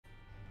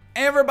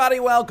Everybody,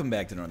 welcome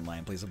back to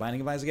Northernlion, Place of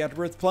Binding of Isaac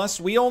Afterbirth Plus.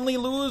 We only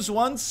lose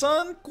one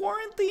son.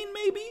 Quarantine,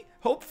 maybe?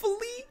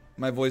 Hopefully?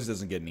 My voice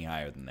doesn't get any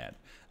higher than that.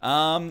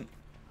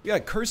 We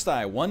got Cursed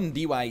Eye, 1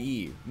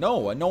 DYE. No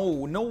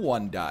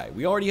one die.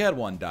 We already had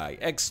one die.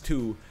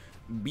 X2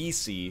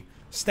 BC.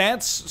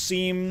 Stats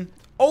seem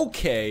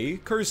okay.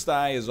 Cursed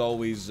Eye is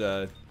always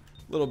a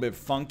little bit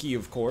funky,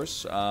 of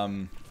course.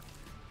 I'm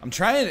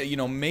trying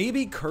to,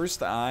 maybe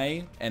Cursed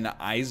Eye and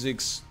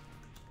Isaac's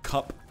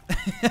cup.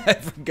 I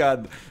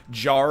forgot.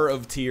 Jar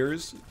of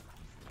Tears.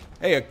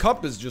 Hey, a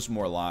cup is just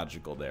more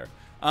logical there.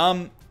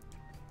 I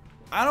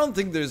don't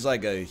think there's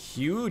like a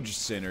huge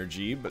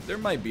synergy, but there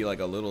might be like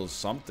a little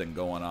something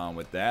going on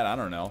with that. I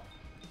don't know.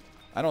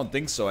 I don't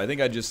think so. I think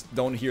I just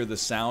don't hear the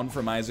sound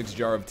from Isaac's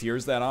Jar of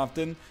Tears that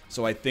often,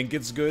 so I think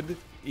it's good,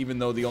 even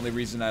though the only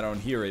reason I don't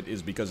hear it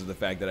is because of the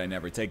fact that I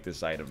never take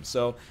this item.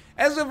 So,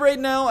 as of right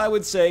now, I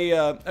would say,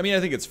 I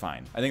think it's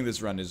fine. I think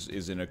this run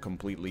is in a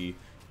completely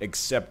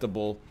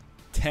acceptable,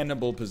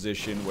 tenable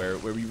position where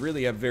we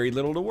really have very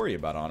little to worry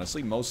about,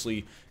 honestly.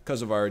 Mostly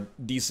because of our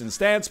decent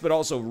stats, but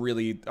also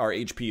really our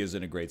HP is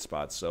in a great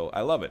spot, so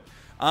I love it.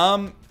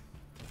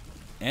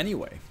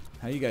 Anyway,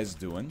 how you guys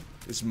doing?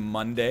 It's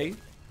Monday.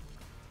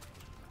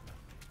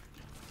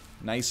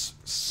 Nice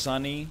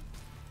sunny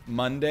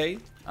Monday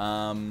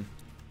in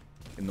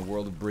the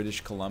world of British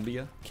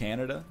Columbia,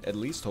 Canada, at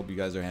least. Hope you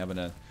guys are having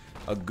a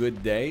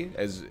good day,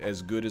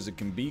 as good as it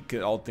can be,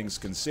 all things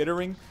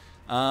considering.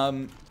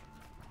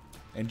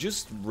 And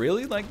just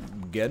really, like,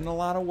 getting a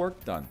lot of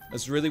work done.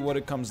 That's really what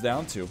it comes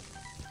down to.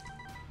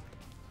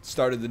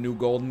 Started the new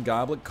Golden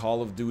Goblet,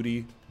 Call of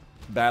Duty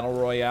Battle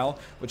Royale,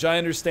 which I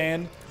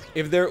understand,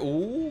 if there...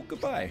 Ooh,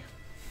 goodbye.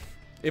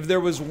 If there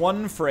was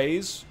one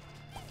phrase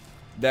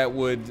that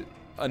would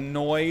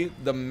annoy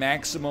the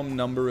maximum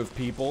number of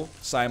people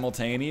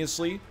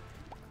simultaneously,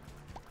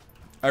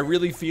 I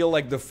really feel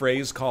like the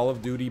phrase Call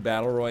of Duty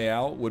Battle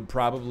Royale would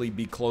probably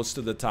be close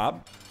to the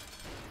top.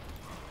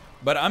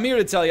 But I'm here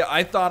to tell you,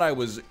 I thought I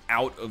was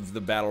out of the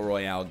Battle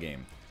Royale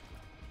game.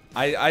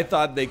 I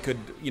thought they could,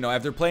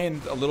 after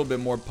playing a little bit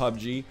more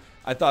PUBG,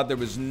 I thought there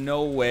was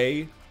no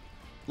way.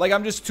 Like,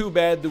 I'm just too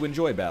bad to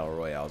enjoy Battle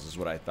Royales, is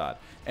what I thought.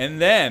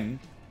 And then,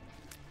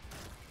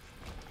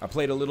 I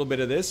played a little bit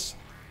of this.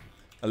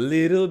 A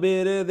little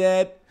bit of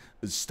that.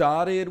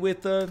 Started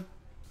with a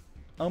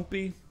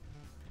umpy.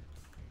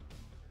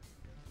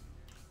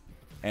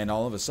 And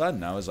all of a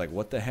sudden, I was like,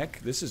 what the heck?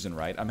 This isn't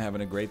right. I'm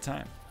having a great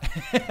time.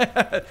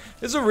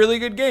 It's a really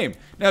good game.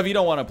 Now, if you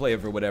don't want to play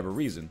it for whatever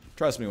reason,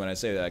 trust me when I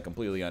say that, I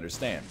completely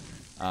understand.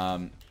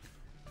 The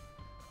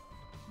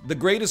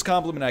greatest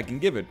compliment I can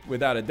give it,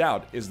 without a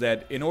doubt, is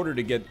that in order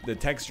to get the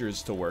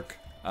textures to work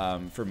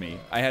for me,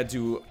 I had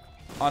to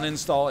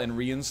uninstall and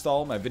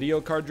reinstall my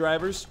video card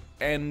drivers,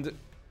 and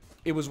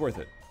it was worth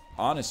it.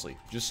 Honestly,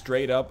 just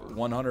straight up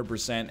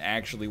 100%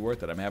 actually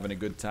worth it. I'm having a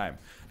good time.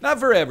 Not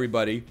for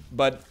everybody,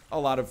 but a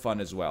lot of fun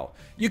as well.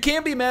 You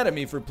can't be mad at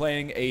me for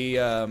playing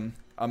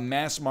a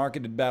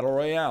mass-marketed Battle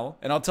Royale,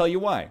 and I'll tell you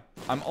why.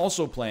 I'm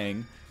also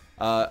playing,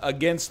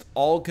 against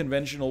all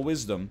conventional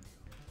wisdom,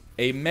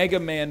 a Mega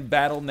Man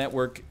Battle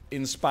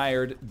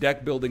Network-inspired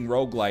deck-building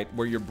roguelite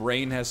where your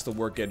brain has to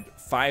work at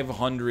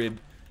 500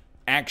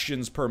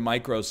 actions per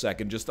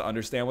microsecond just to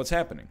understand what's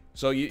happening.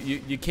 So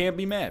you can't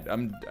be mad.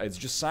 It's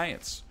just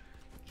science.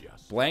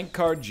 Blank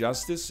Card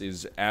Justice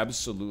is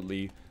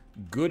absolutely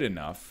good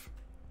enough.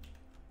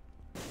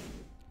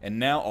 And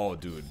now, oh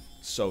dude,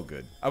 so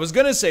good. I was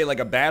gonna say like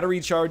a battery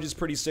charge is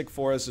pretty sick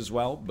for us as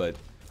well, but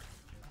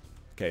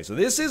okay, so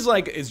this is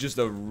like, it's just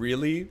a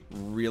really,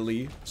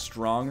 really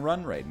strong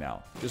run right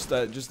now. Just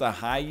a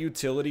high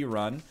utility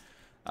run.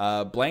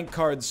 Blank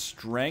Card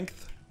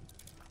Strength.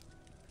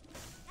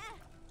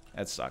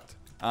 That sucked.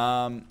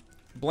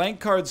 Blank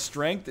Card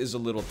Strength is a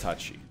little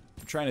touchy.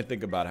 I'm trying to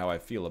think about how I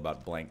feel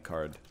about Blank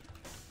Card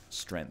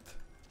Strength.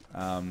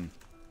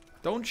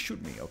 Don't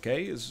shoot me,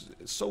 okay? It's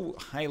so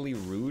highly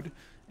rude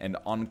and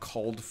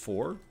uncalled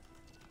for.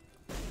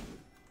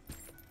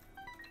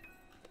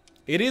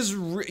 It is,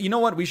 you know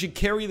what? We should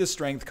carry the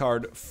Strength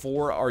card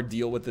for our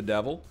deal with the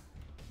devil.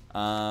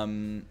 I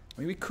mean,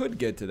 we could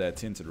get to that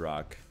Tinted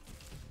Rock.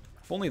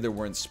 If only there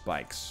weren't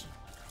spikes.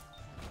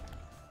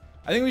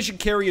 I think we should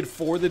carry it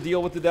for the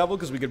deal with the devil,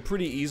 because we could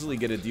pretty easily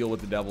get a deal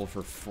with the devil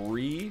for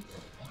free.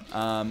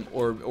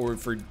 Or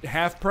for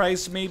half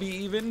price, maybe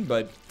even,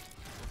 but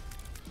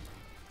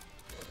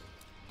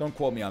don't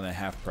quote me on the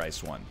half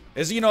price one.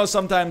 As you know,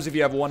 sometimes if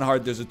you have one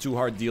heart, there's a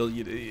 2-heart deal,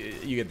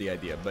 you get the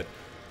idea, but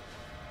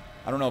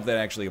I don't know if that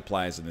actually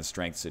applies in this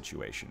strength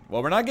situation.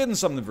 Well, we're not getting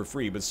something for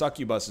free, but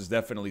Succubus is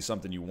definitely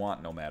something you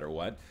want no matter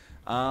what.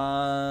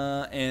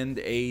 And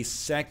a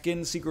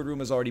second secret room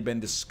has already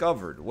been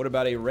discovered. What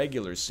about a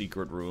regular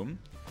secret room?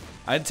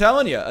 I'm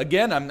telling you,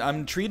 again,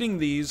 I'm treating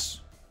these...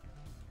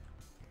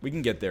 We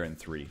can get there in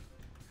 3.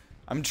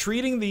 I'm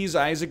treating these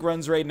Isaac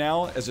runs right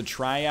now as a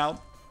tryout.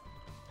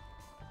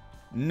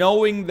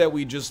 Knowing that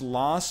we just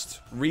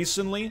lost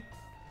recently.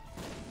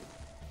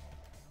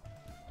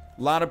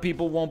 A lot of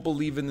people won't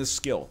believe in this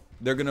skill.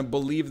 They're going to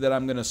believe that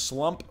I'm going to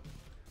slump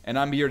And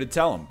I'm here to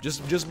tell them.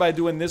 Just by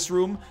doing this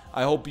room,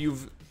 I hope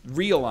you've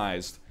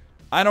realized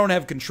I don't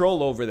have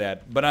control over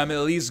that, but I'm at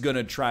least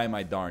gonna try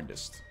my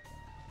darndest.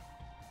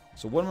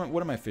 So what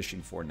am I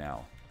fishing for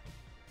now?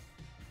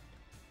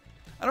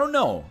 I don't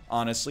know,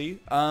 honestly.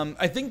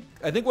 I think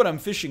what I'm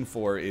fishing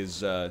for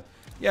is,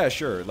 yeah,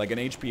 sure, like an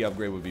HP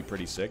upgrade would be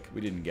pretty sick.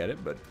 We didn't get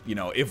it, but, you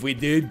know, if we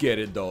did get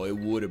it, though, it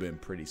would have been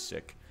pretty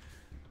sick.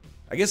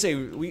 I guess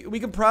we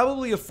could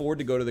probably afford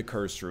to go to the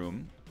curse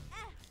room.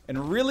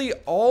 And really,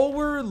 all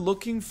we're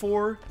looking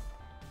for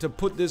to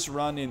put this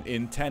run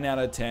in 10 out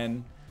of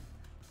 10.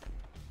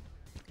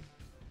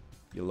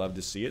 You love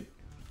to see it.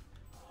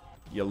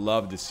 You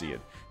love to see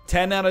it.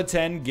 10 out of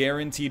 10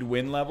 guaranteed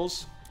win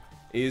levels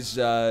is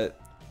a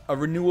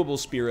renewable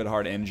Spirit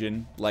Heart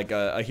engine. Like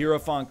a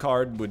Hierophant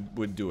card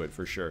would do it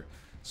for sure.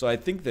 So I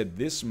think that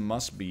this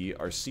must be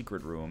our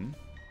secret room.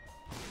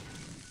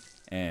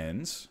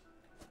 And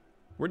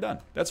we're done.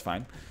 That's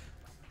fine.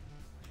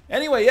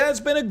 Anyway, yeah, it's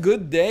been a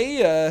good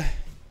day.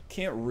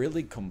 Can't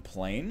really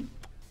complain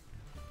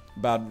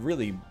about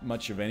really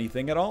much of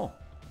anything at all.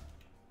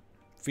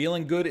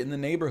 Feeling good in the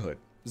neighborhood.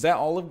 Is that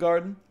Olive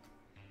Garden?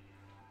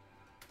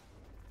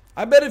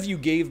 I bet if you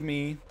gave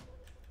me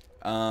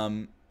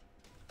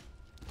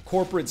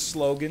corporate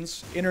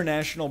slogans,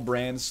 international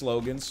brand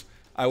slogans,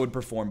 I would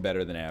perform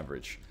better than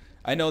average.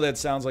 I know that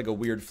sounds like a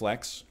weird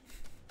flex.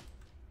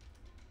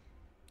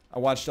 I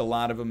watched a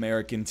lot of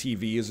American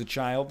TV as a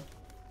child.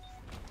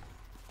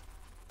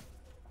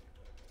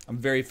 I'm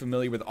very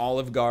familiar with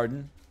Olive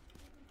Garden,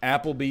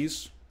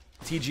 Applebee's,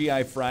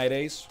 TGI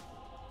Fridays,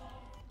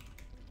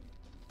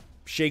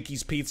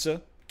 Shakey's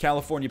Pizza,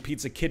 California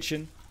Pizza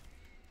Kitchen.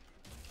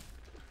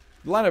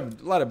 A lot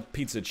of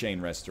pizza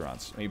chain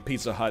restaurants. I mean,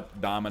 Pizza Hut,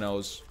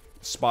 Domino's,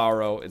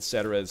 Sparrow,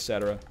 etc.,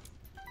 etc.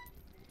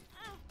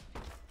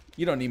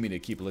 You don't need me to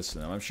keep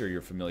listing them. I'm sure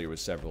you're familiar with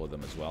several of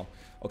them as well.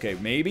 Okay,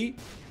 maybe.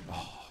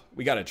 Oh,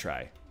 we gotta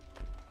try.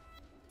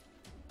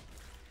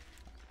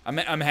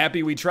 I'm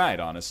happy we tried,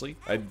 honestly.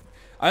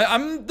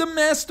 I'm the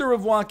master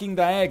of walking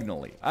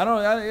diagonally.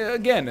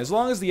 Again, as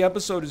long as the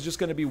episode is just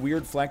going to be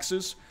weird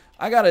flexes,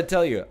 I gotta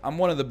tell you, I'm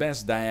one of the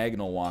best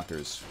diagonal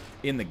walkers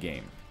in the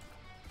game.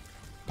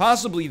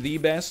 Possibly the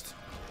best,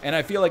 and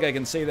I feel like I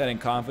can say that in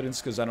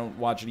confidence because I don't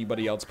watch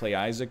anybody else play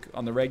Isaac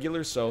on the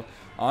regular, so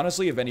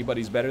honestly, if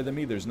anybody's better than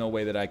me, there's no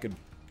way that I could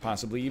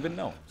possibly even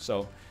know.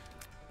 So,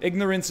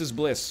 ignorance is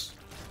bliss.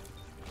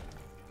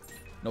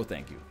 No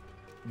thank you.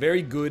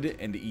 Very good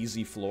and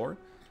easy floor.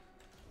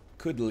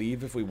 Could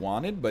leave if we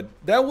wanted, but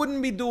that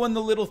wouldn't be doing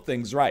the little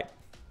things right.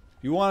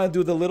 If you want to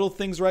do the little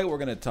things right, we're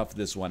going to tough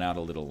this one out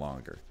a little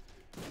longer.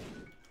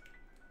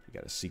 We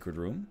got a secret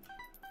room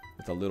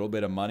with a little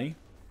bit of money.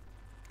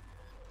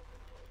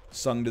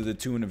 Sung to the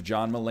tune of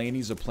John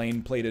Mulaney's A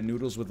Plain Plate of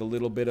Noodles with a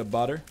Little Bit of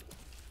Butter.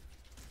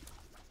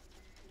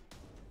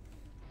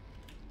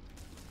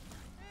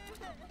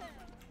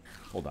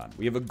 Hold on.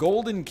 We have a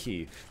golden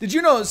key. Did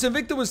you know,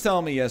 Sinvicta was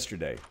telling me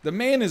yesterday, the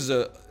man is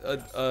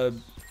a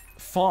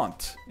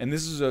font. And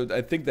this is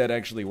I think that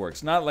actually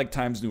works. Not like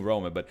Times New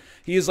Roman, but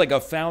he is like a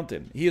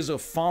fountain. He is a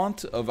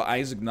font of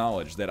Isaac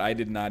knowledge that I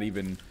did not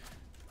even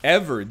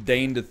ever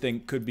deign to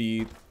think could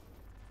be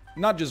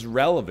not just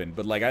relevant,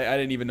 but like I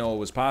didn't even know it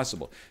was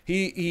possible.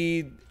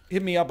 He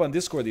hit me up on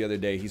Discord the other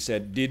day. He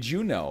said, did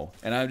you know?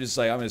 And I'm just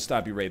like, I'm going to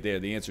stop you right there.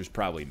 The answer is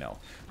probably no.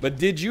 But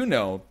did you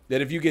know that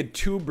if you get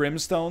 2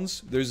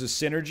 brimstones, there's a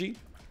synergy?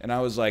 And I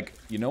was like,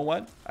 you know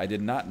what? I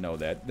did not know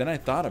that. Then I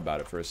thought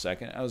about it for a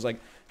second. I was like,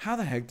 how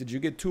the heck did you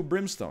get 2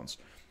 brimstones?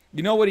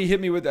 You know what he hit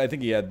me with? I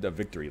think he had a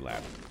victory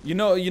lap. You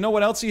know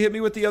what else he hit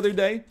me with the other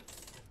day?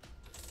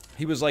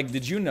 He was like,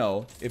 did you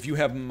know if you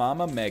have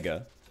Mama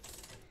Mega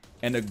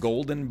and a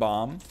golden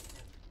bomb,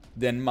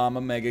 then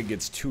Mama Mega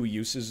gets 2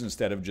 uses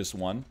instead of just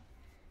 1?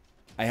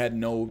 I had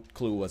no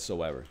clue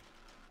whatsoever.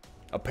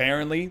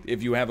 Apparently,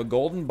 if you have a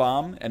golden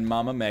bomb and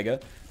Mama Mega,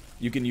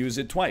 you can use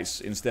it twice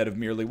instead of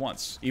merely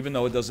once, even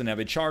though it doesn't have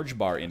a charge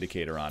bar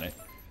indicator on it.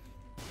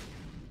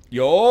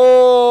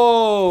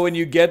 Yo, when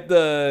you get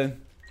the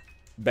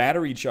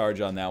battery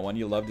charge on that one,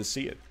 you love to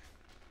see it.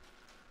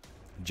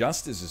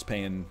 Justice is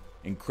paying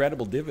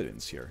incredible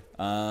dividends here.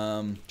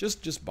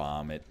 Just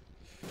bomb it.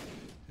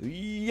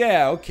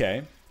 Yeah,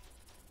 okay.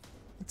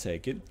 I'll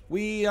take it.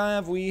 We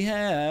have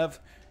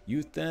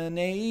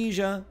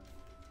euthanasia.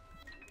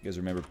 You guys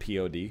remember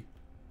POD?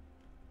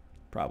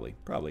 Probably.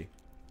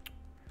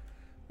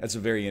 That's a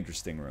very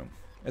interesting room.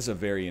 That's a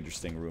very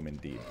interesting room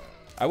indeed.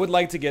 I would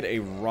like to get a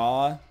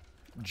raw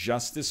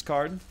justice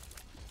card.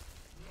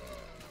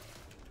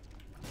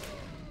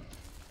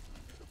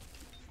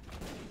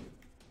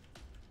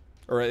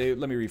 Or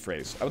let me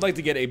rephrase. I would like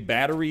to get a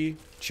battery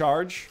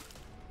charge.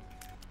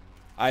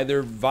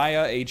 Either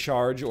via a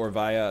charge or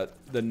via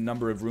the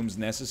number of rooms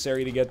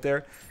necessary to get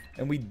there.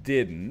 And we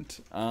didn't.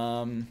 So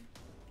I'm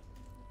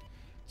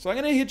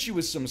going to hit you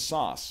with some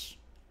sauce.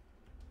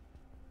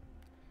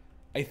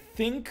 I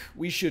think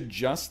we should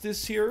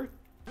justice here.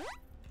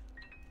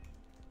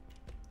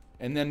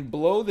 And then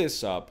blow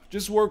this up.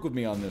 Just work with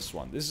me on this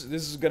one. This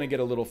is going to get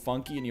a little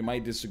funky and you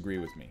might disagree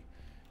with me.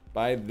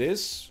 By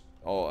this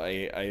Oh,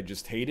 I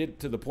just hate it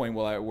to the point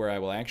where I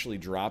will actually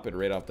drop it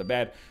right off the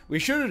bat. We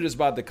should have just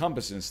bought the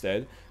compass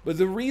instead. But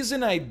the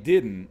reason I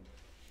didn't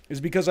is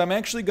because I'm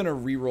actually going to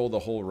re-roll the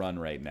whole run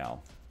right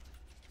now.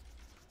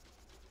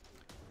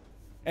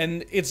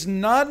 And it's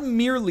not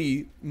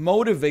merely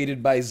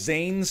motivated by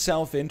Zane's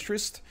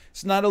self-interest.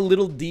 It's not a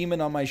little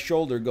demon on my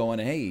shoulder going,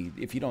 hey,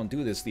 if you don't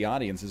do this, the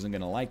audience isn't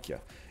going to like you.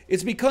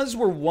 It's because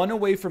we're one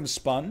away from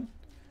spun.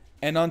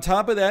 And on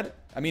top of that,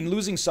 I mean,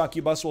 losing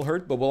Succubus will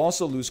hurt, but we'll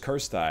also lose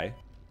Cursed Eye.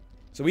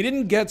 So we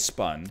didn't get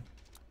spun.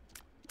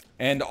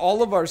 And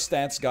all of our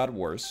stats got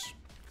worse.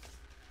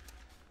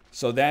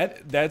 So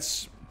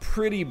that's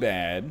pretty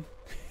bad.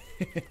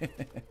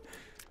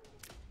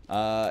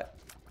 But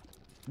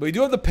we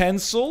do have the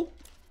pencil.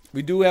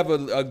 We do have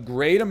a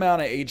great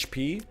amount of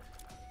HP.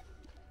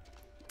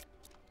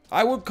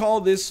 I would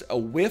call this a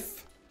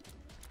whiff.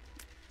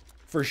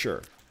 For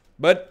sure.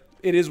 But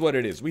it is what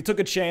it is. We took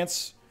a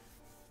chance.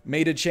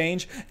 Made a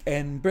change.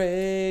 And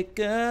break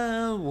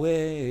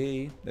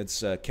away.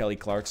 That's Kelly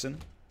Clarkson.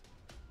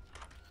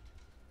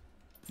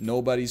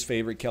 Nobody's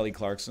favorite Kelly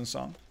Clarkson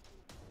song.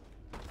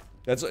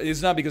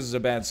 It's not because it's a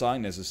bad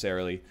song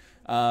necessarily.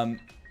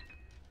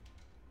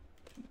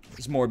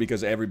 It's more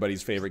because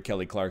everybody's favorite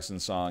Kelly Clarkson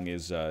song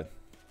is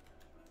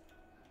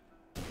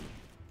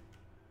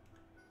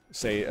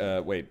Say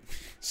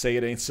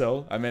It Ain't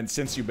So. I meant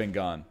Since You've Been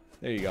Gone.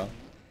 There you go.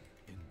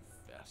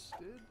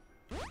 Infested?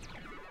 Luck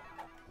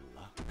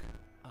up,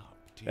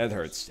 that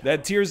hurts. Down.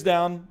 That tears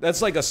down.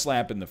 That's like a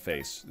slap in the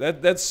face.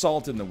 That's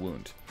salt in the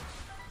wound.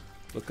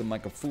 Looking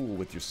like a fool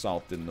with your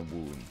salt in the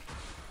wound.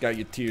 Got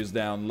your tears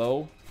down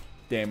low.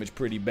 Damage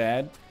pretty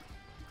bad.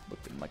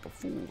 Looking like a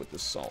fool with the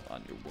salt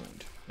on your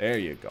wound. There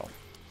you go.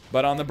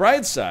 But on the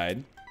bright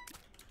side,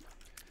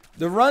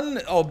 the run,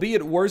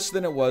 albeit worse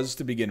than it was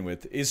to begin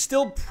with, is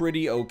still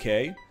pretty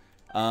okay.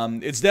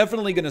 It's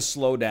definitely going to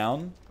slow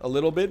down a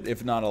little bit,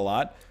 if not a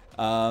lot.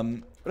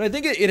 But I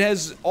think it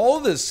has all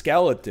the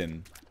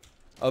skeleton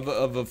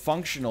of a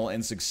functional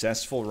and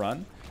successful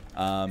run.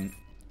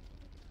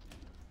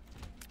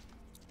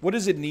 What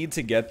does it need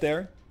to get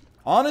there?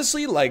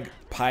 Honestly, like,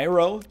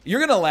 Pyro, you're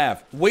gonna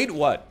laugh. Wait,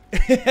 what?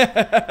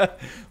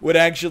 Would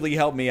actually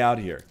help me out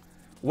here.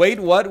 Wait,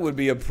 what would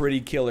be a pretty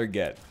killer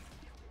get.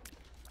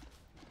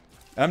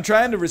 I'm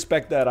trying to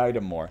respect that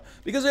item more.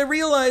 Because I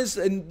realized,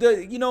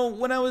 you know,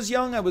 when I was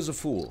young, I was a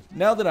fool.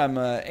 Now that I'm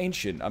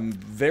ancient, I'm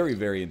very,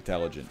 very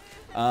intelligent.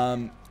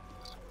 And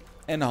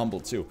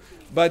humble, too.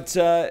 But,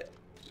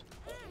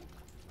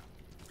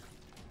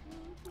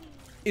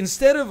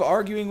 instead of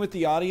arguing with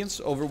the audience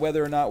over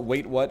whether or not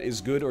Wait What is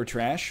good or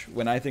trash,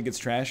 when I think it's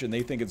trash and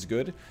they think it's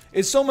good,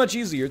 it's so much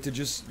easier to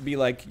just be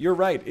like, you're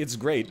right, it's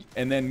great,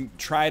 and then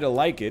try to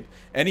like it,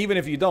 and even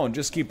if you don't,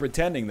 just keep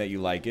pretending that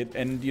you like it,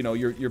 and, you know,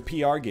 your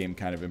PR game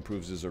kind of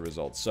improves as a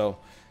result. So,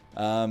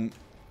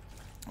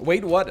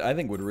 Wait What, I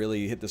think would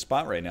really hit the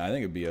spot right now. I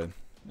think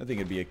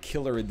it'd be a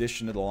killer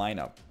addition to the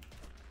lineup.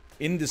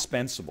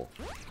 Indispensable.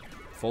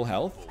 Full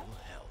health?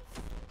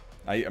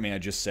 I mean, I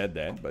just said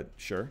that, but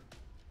sure.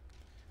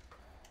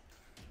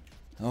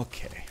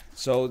 Okay,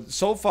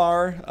 so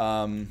far,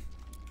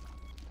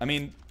 I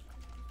mean,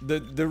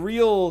 the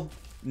real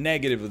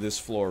negative of this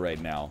floor right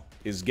now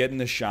is getting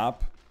the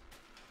shop.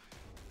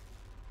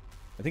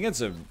 I think it's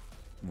a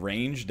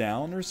range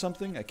down or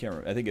something. I can't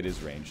remember. I think it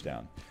is range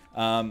down.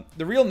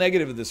 The real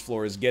negative of this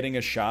floor is getting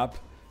a shop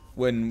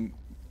when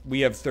we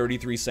have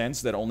 33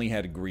 cents that only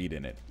had greed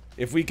in it.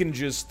 If we can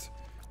just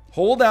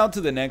hold out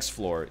to the next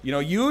floor. You know,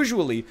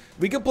 usually,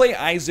 we could play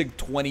Isaac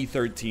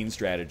 2013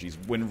 strategies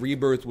when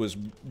Rebirth was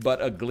but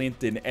a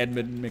glint in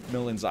Edmund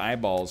McMillan's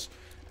eyeballs.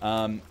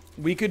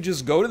 We could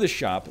just go to the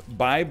shop,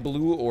 buy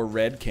blue or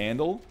red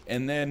candle,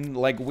 and then,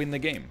 like, win the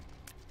game.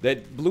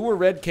 That blue or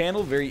red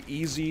candle, very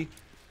easy,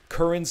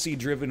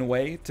 currency-driven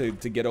way to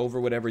get over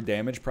whatever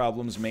damage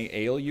problems may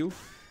ail you.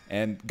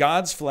 And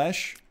God's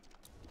Flesh,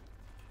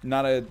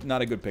 not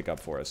a good pickup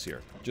for us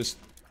here. Just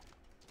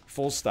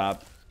full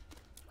stop.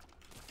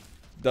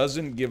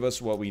 Doesn't give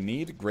us what we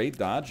need. Great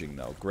dodging,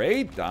 though.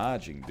 Great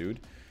dodging, dude.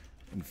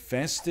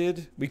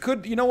 Infested. We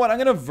could... You know what? I'm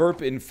going to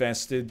Verp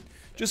Infested.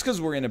 Just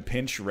because we're in a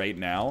pinch right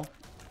now.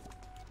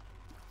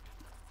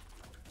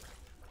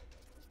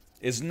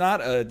 Is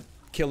not a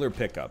killer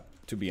pickup,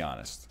 to be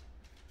honest.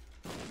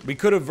 We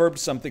could have Verped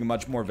something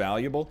much more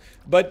valuable.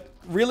 But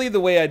really,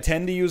 the way I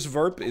tend to use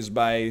Verp is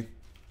by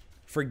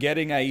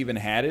forgetting I even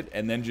had it,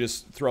 and then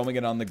just throwing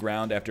it on the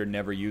ground after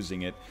never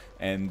using it,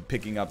 and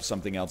picking up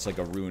something else like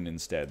a rune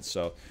instead.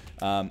 So,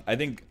 I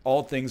think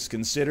all things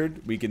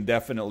considered, we can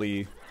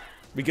definitely...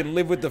 We can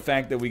live with the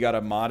fact that we got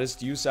a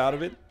modest use out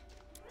of it.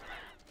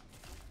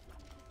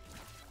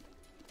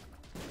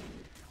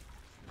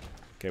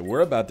 Okay, we're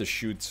about to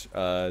shoot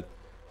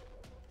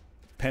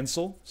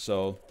pencil,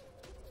 so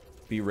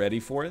be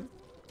ready for it.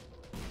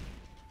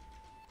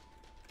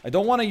 I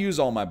don't want to use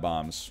all my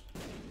bombs.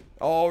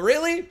 Oh,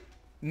 really?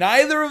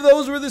 Neither of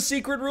those were the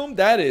secret room?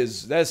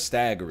 That's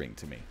staggering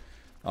to me.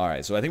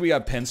 Alright, so I think we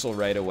got pencil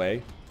right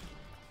away.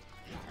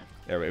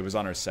 There, it was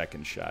on our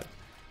second shot.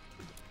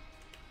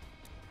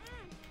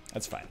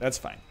 That's fine. That's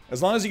fine.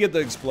 As long as you get the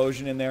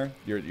explosion in there,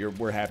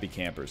 we're happy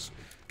campers.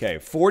 Okay,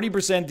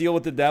 40% deal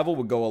with the devil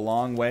would go a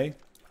long way.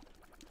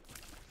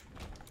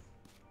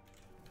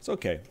 It's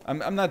okay.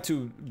 I'm not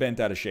too bent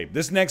out of shape.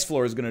 This next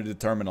floor is going to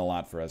determine a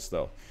lot for us,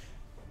 though.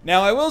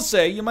 Now, I will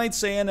say, you might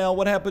say, NL,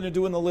 what happened to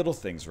doing the little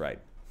things right?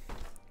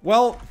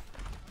 Well,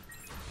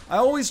 I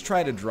always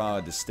try to draw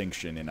a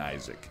distinction in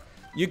Isaac.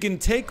 You can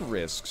take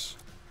risks,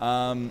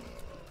 and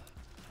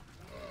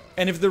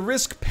if the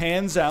risk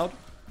pans out,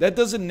 that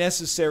doesn't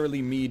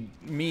necessarily mean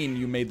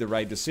you made the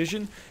right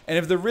decision. And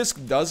if the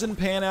risk doesn't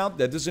pan out,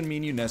 that doesn't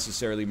mean you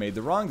necessarily made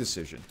the wrong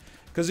decision.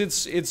 Because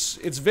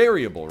it's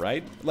variable,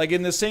 right? Like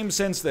in the same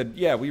sense that,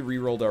 yeah, we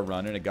re-rolled our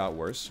run and it got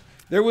worse.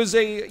 There was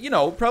a, you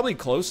know, probably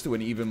close to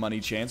an even money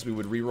chance we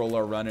would re-roll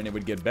our run and it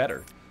would get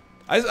better.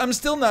 I'm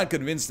still not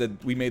convinced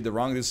that we made the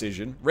wrong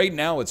decision. Right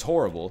now, it's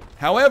horrible.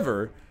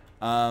 However,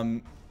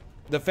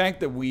 the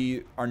fact that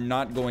we are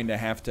not going to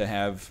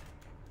have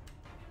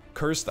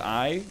Cursed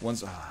Eye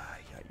once...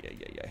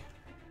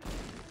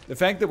 The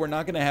fact that we're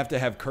not going to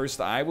have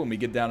Cursed Eye when we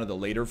get down to the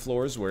later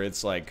floors where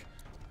it's like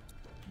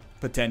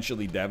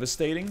potentially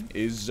devastating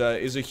is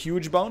a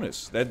huge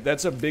bonus.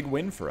 That's a big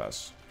win for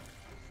us.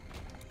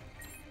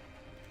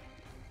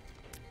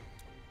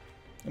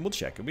 And we'll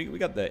check it. We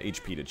got the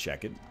HP to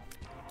check it.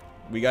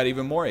 We got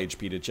even more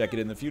HP to check it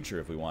in the future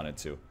if we wanted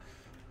to.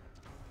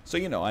 So,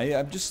 you know,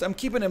 I'm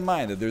keeping in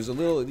mind that there's a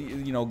little,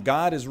 you know,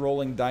 God is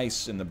rolling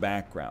dice in the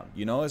background.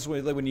 You know,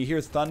 when you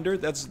hear thunder,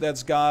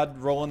 that's God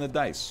rolling the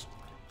dice.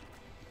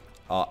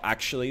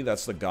 Actually,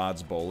 that's the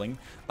gods bowling.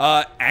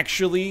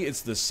 Actually,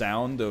 it's the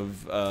sound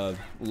of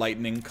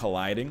lightning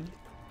colliding.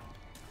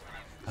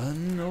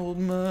 An old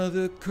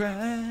mother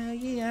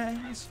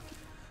cries,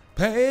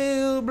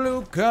 pale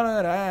blue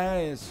colored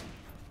eyes.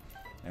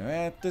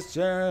 At the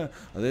shore,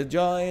 the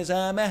joys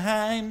are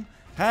behind.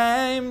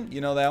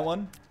 You know that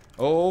one?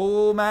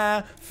 Oh,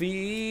 my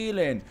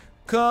feeling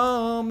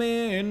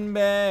coming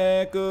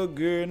back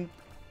again.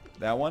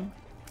 That one?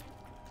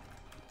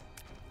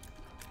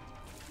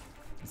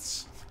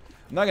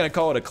 I'm not going to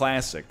call it a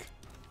classic,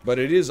 but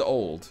it is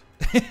old.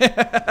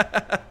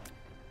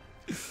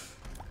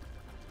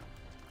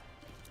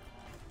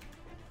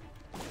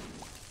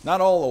 Not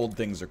all old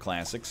things are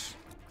classics.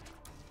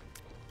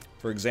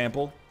 For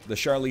example, the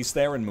Charlize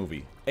Theron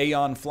movie,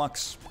 Aeon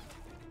Flux.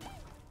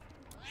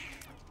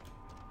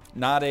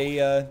 Not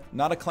a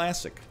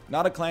classic.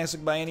 Not a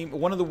classic by any...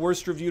 One of the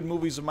worst reviewed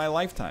movies of my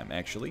lifetime,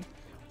 actually.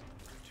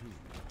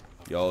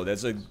 Yo,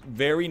 that's a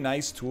very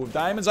nice Two of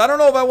Diamonds. I don't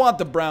know if I want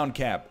the brown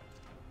cap.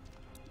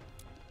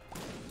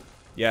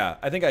 Yeah,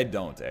 I think I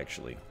don't,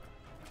 actually.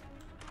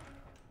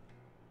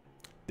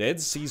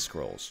 Dead Sea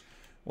Scrolls.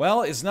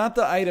 Well, it's not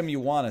the item you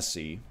want to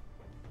see.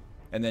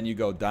 And then you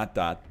go ...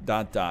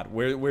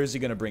 Where's he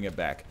going to bring it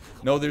back?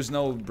 No, there's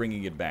no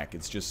bringing it back.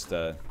 It's just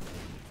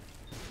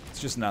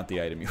not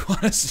the item you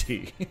want to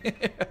see.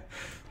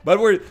 But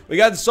we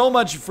got so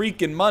much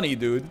freaking money,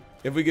 dude.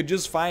 If we could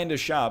just find a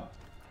shop.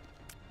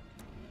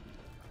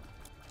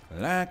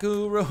 Like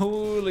a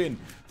rolling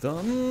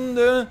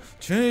thunder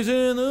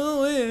chasing the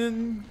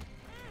wind.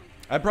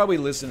 I probably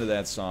listen to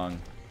that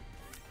song.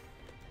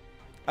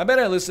 I bet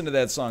I listened to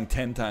that song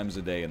 10 times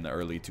a day in the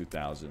early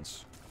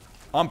 2000s.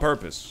 On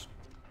purpose.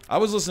 I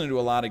was listening to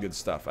a lot of good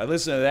stuff. I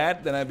listened to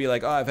that, then I'd be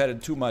like, oh, I've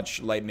had too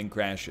much lightning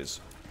crashes.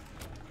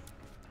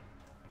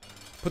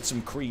 Put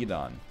some Creed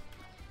on.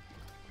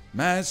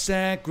 My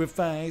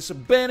sacrifice.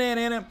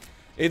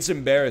 It's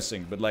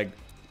embarrassing, but like,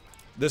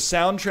 the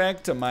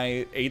soundtrack to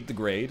my 8th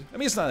grade, I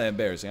mean, it's not that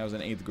embarrassing, I was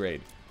in 8th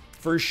grade,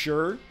 for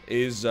sure,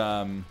 is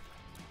Avril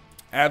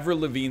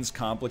Lavigne's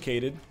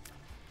Complicated.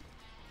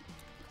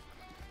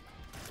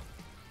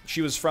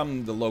 She was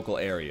from the local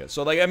area.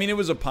 So, like, I mean, it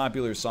was a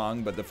popular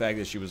song, but the fact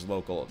that she was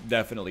local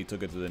definitely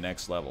took it to the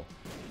next level.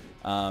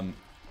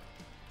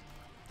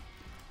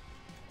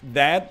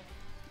 That...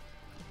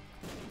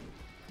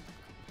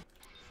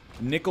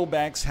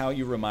 Nickelback's How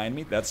You Remind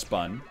Me. That's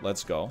Spun.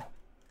 Let's go.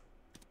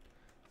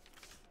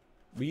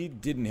 We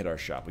didn't hit our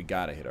shop. We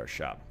gotta hit our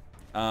shop.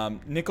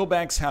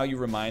 Nickelback's How You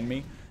Remind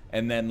Me.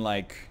 And then,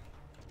 like,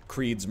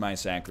 Creed's My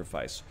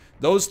Sacrifice.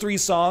 Those 3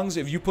 songs,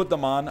 if you put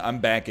them on, I'm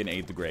back in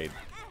 8th grade.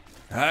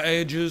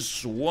 I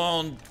just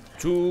want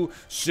to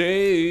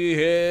say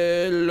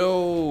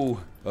hello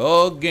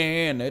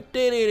again.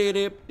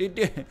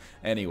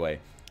 Anyway,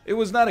 it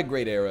was not a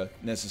great era,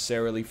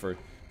 necessarily, for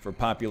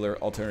popular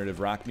alternative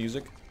rock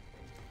music.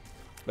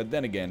 But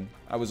then again,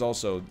 I was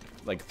also,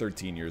 like,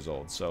 13 years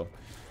old, so,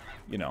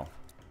 you know.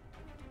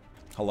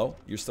 Hello?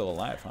 You're still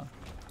alive, huh?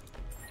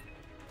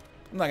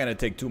 I'm not gonna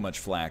take too much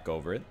flack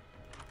over it.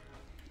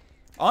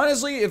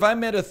 Honestly, if I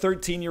met a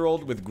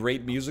 13-year-old with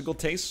great musical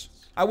tastes,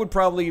 I would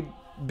probably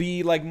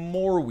be, like,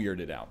 more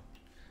weirded out.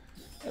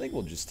 I think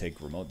we'll just take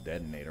Remote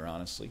Detonator,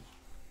 honestly.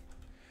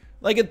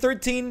 Like, at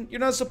 13, you're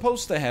not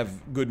supposed to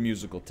have good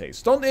musical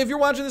taste. If you're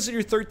watching this and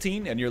you're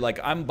 13 and you're like,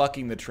 I'm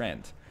bucking the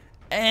trend.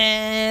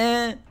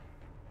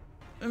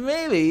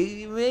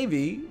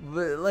 Maybe,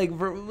 but like,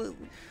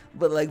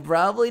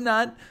 probably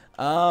not.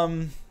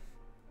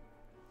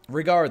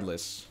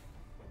 Regardless,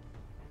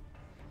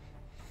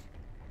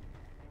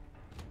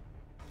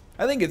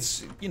 I think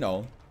it's, you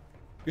know,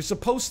 you're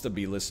supposed to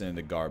be listening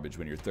to garbage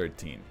when you're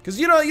 13. Because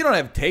you don't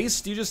have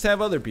taste, you just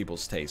have other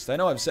people's taste. I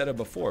know I've said it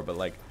before, but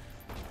like...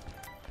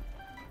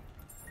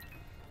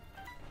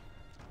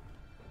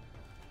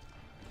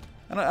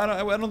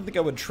 I don't think I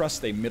would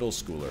trust a middle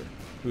schooler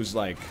who's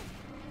like,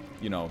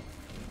 you know,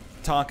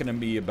 talking to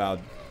me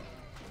about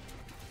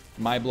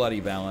My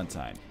Bloody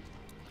Valentine.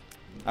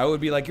 I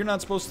would be like, you're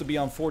not supposed to be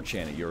on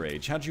 4chan at your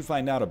age. How'd you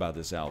find out about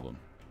this album?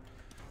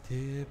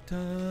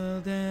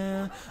 Tiptoe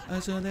down, I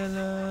saw that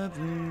love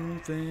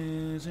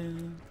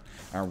facing.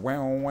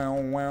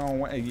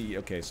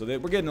 Okay, so we're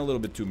getting a little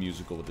bit too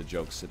musical with the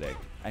jokes today.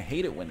 I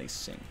hate it when they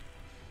sing.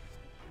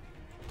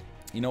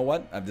 You know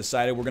what? I've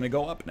decided we're gonna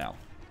go up now.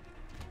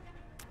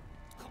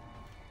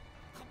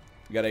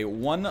 We got a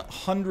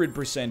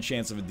 100%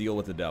 chance of a deal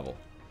with the devil.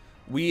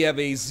 We have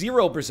a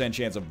 0%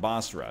 chance of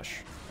boss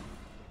rush.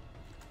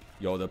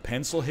 Yo, the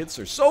pencil hits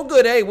are so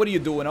good. Hey, what are you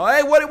doing? Oh,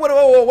 hey,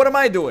 what am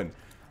I doing?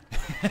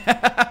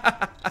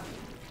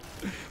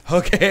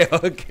 Okay.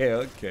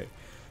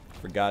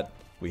 Forgot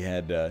we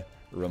had a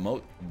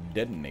remote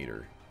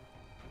detonator.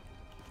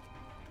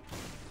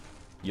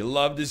 You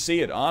love to see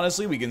it.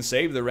 Honestly, we can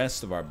save the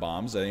rest of our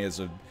bombs. I think it's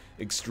an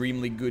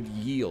extremely good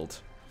yield.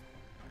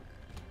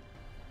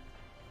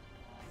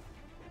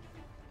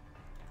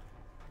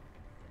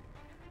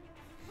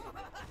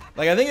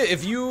 Like, I think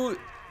if you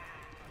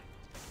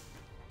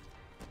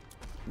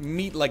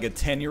meet like a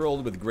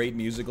 10-year-old with great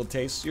musical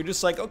taste, you're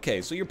just like,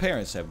 okay, so your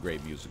parents have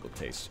great musical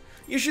taste.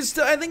 You should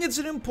still, I think it's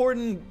an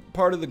important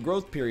part of the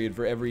growth period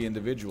for every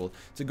individual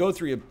to go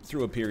through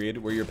a period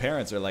where your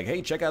parents are like,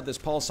 hey, check out this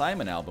Paul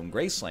Simon album,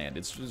 Graceland.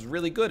 It's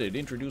really good. It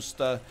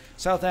introduced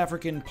South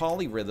African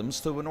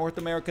polyrhythms to a North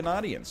American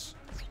audience.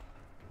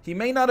 He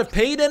may not have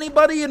paid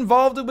anybody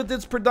involved with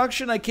its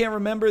production. I can't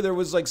remember. There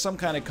was like some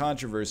kind of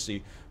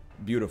controversy.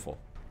 Beautiful.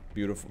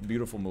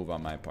 Beautiful move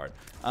on my part.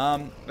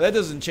 That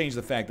doesn't change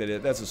the fact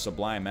that that's a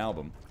sublime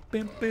album.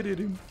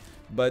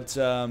 But,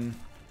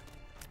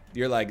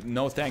 you're like,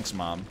 no thanks,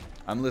 Mom.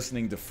 I'm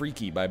listening to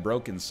Freaky by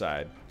Broken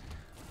Side.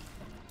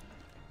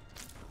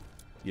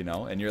 You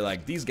know? And you're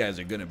like, these guys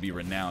are gonna be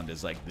renowned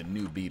as, like, the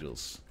new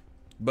Beatles.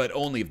 But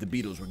only if the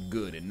Beatles were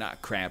good and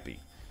not crappy.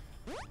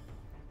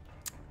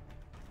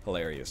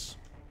 Hilarious.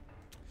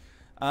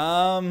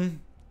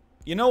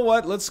 You know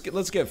what? Let's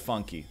get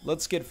funky.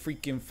 Let's get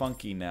freaking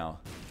funky now.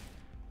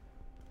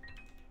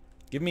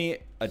 Give me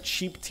a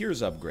cheap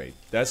Tears upgrade.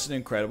 That's an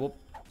incredible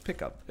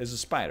pickup. As a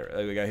spider.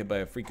 I got hit by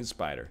a freaking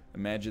spider.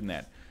 Imagine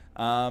that.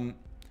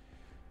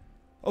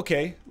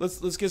 Okay,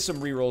 let's get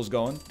some rerolls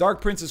going. Dark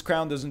Prince's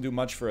Crown doesn't do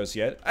much for us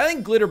yet. I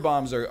think glitter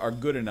bombs are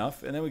good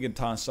enough, and then we can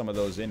toss some of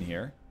those in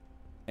here.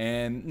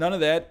 And none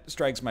of that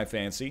strikes my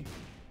fancy.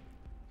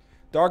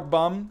 Dark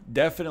Bum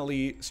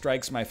definitely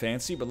strikes my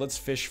fancy, but let's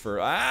fish for...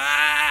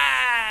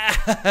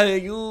 Ah!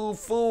 You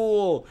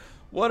fool!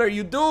 What are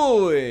you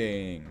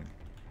doing?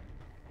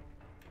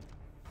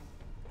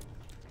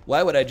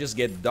 Why would I just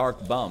get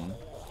Dark Bum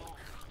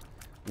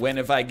when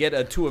if I get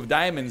a 2 of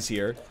diamonds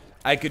here,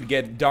 I could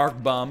get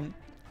Dark Bum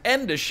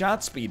and a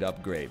shot speed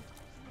upgrade?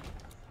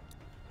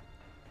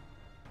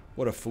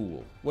 What a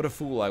fool. What a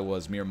fool I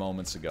was mere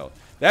moments ago.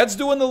 That's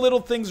doing the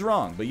little things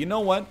wrong, but you know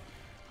what?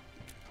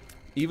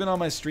 Even on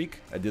my streak,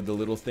 I did the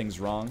little things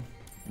wrong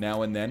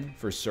now and then,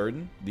 for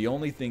certain. The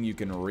only thing you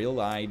can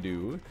really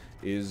do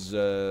is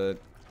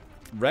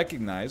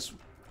recognize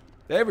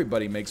that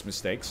everybody makes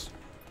mistakes.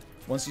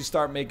 Once you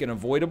start making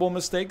avoidable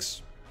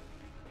mistakes,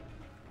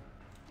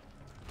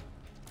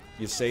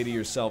 you say to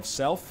yourself,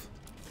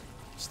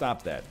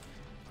 stop that.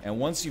 And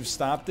once you've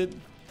stopped it,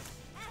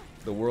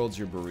 the world's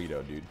your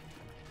burrito, dude.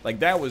 Like,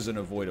 that was an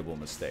avoidable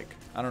mistake.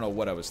 I don't know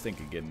what I was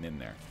thinking getting in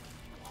there.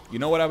 You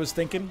know what I was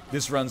thinking?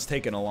 This run's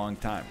taking a long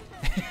time.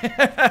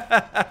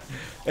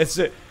 It's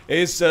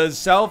a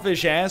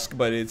selfish ask,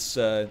 but it's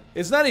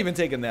not even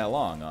taking that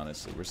long,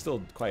 honestly. We're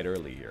still quite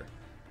early here.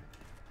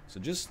 So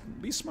just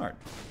be smart.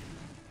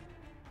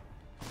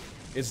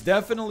 It's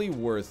definitely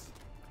worth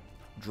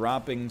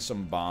dropping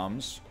some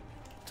bombs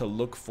to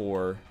look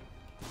for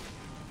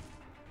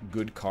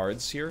good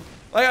cards here.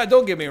 Like,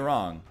 don't get me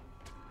wrong.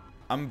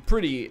 I'm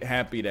pretty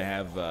happy to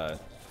have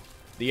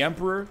the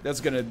Emperor.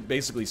 That's going to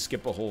basically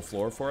skip a whole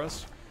floor for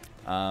us.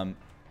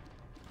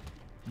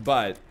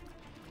 But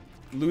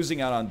losing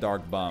out on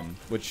Dark Bum,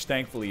 which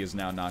thankfully is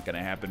now not going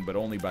to happen, but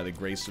only by the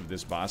grace of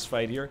this boss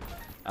fight here.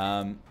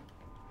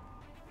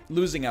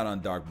 Losing out on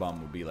Dark Bum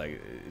would be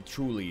like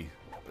truly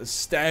a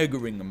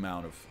staggering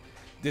amount of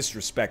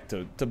disrespect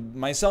to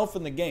myself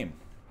and the game.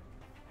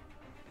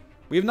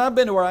 We have not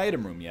been to our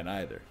item room yet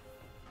either.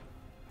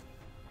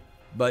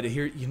 But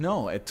here, you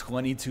know, at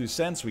 22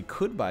 cents, we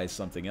could buy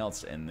something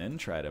else and then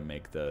try to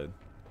make the...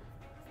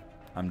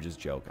 I'm just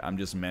joking. I'm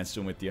just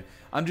messing with you.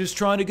 I'm just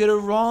trying to get a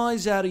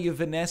rise out of you,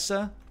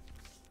 Vanessa.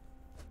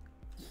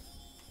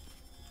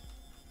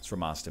 It's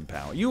from Austin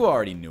Powers. You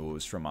already knew it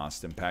was from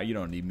Austin Powers. You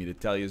don't need me to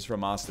tell you it's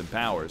from Austin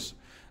Powers.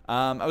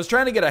 I was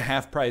trying to get a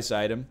half-price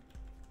item.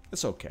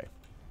 It's okay.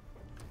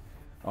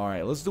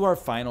 Alright, let's do our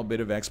final bit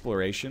of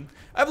exploration.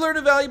 I've learned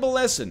a valuable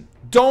lesson.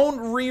 Don't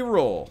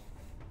reroll.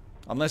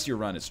 Unless your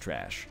run is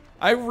trash.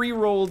 I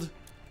re-rolled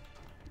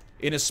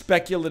in a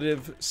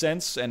speculative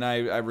sense, and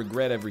I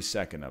regret every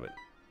second of it.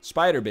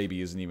 Spider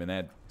Baby isn't even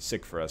that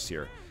sick for us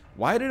here.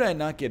 Why did I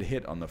not get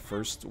hit on the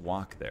first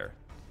walk there?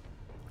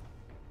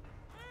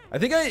 I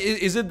think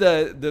is it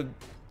the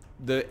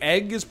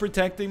egg is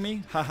protecting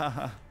me? Ha ha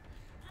ha.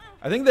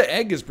 I think the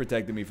egg is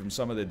protecting me from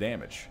some of the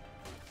damage.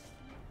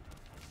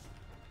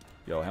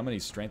 Yo, how many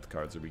strength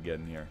cards are we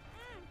getting here?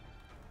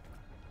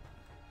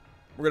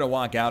 We're gonna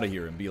walk out of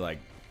here and be like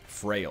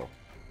frail.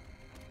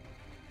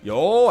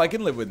 Yo, I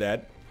can live with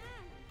that.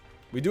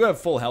 We do have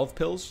full health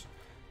pills,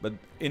 but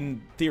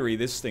in theory,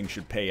 this thing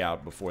should pay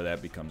out before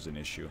that becomes an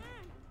issue.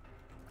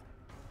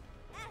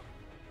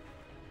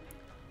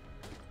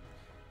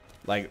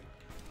 Like,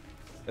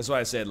 that's why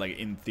I said, like,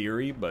 in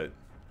theory, but...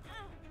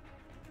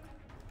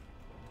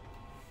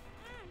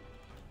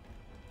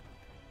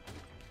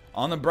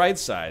 On the bright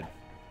side,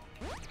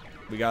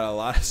 we got a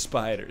lot of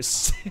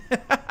spiders.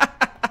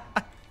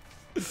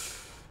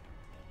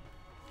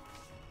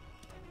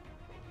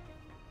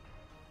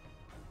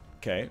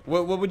 Okay,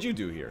 what would you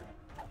do here?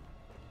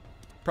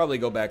 Probably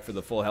go back for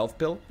the full health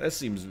pill. That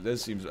seems.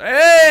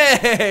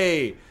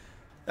 Hey,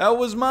 that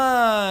was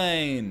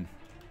mine.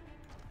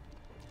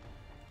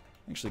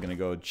 Actually, gonna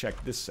go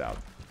check this out.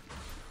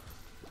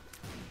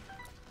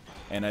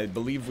 And I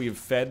believe we've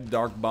fed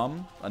Dark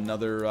Bum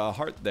another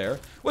heart there,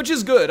 which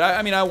is good.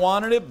 I mean, I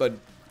wanted it, but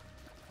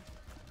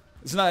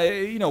it's not.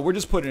 You know, we're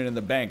just putting it in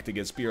the bank to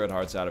get spirit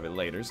hearts out of it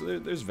later. So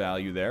there's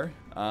value there.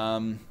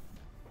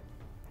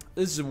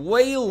 This is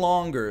way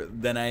longer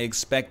than I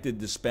expected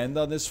to spend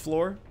on this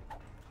floor.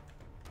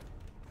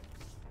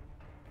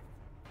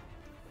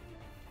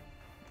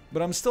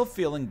 But I'm still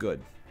feeling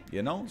good,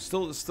 you know?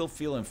 Still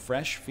feeling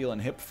fresh, feeling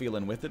hip,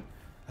 feeling with it.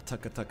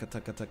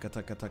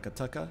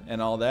 Tucka,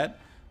 and all that.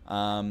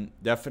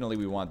 Definitely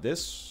we want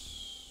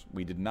this.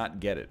 We did not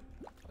get it.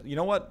 You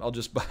know what? I'll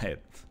just buy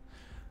it.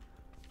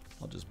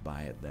 I'll just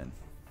buy it then.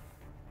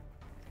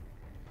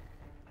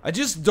 I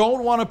just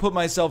don't want to put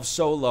myself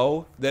so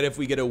low that if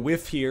we get a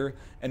whiff here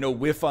and a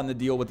whiff on the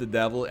deal with the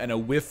devil and a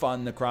whiff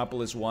on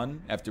Necropolis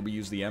 1 after we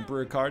use the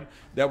Emperor card,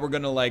 that we're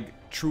going to,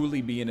 like,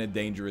 truly be in a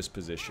dangerous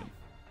position.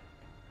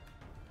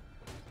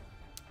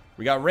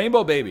 We got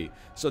Rainbow Baby.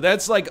 So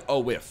that's like a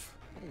whiff.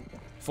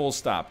 Full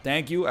stop.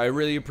 Thank you. I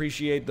really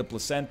appreciate the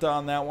placenta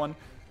on that one.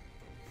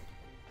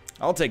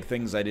 I'll take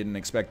things I didn't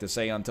expect to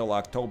say until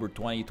October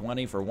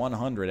 2020 for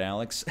 100,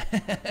 Alex.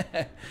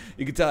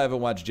 You can tell I haven't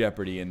watched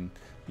Jeopardy in,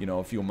 you know,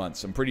 a few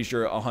months. I'm pretty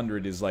sure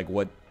 100 is like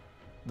what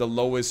the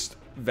lowest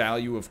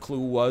value of Clue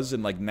was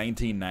in like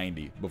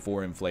 1990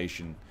 before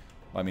inflation.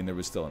 I mean, there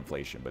was still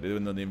inflation, but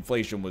even though the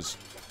inflation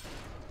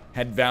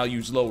had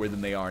values lower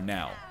than they are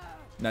now.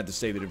 Not to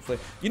say that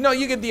inflation... You know,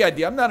 you get the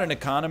idea. I'm not an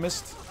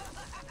economist.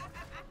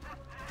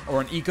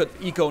 Or an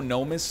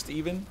economist,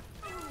 even.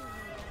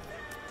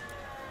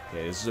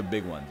 Okay, this is a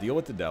big one. Deal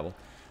with the devil.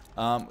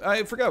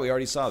 I forgot we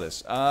already saw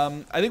this.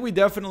 I think we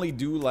definitely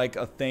do like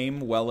a theme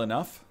well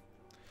enough.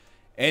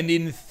 And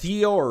in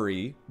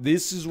theory,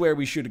 this is where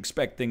we should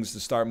expect things to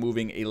start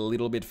moving a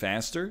little bit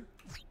faster.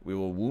 We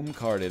will womb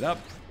card it up.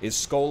 Is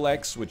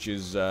Skolex, which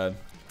is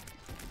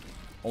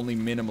only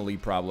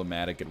minimally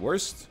problematic at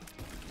worst.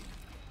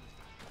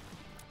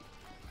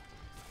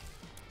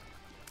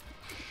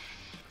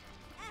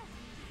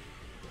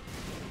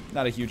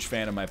 Not a huge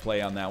fan of my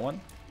play on that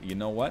one. You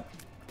know what?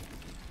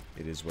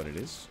 It is what it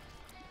is.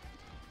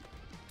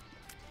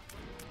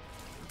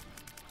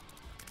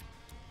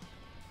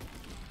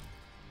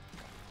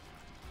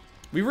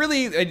 We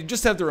really, I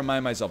just have to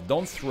remind myself,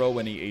 don't throw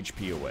any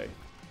HP away.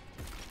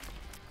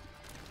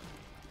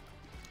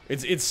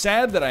 It's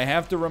sad that I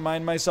have to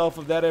remind myself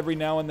of that every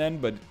now and then,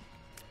 but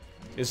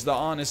it's the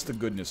honest to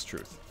goodness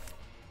truth.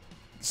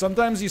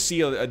 Sometimes you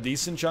see a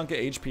decent chunk of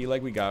HP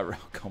like we got,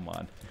 come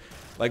on,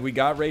 like we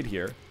got right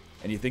here,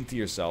 and you think to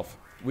yourself,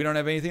 we don't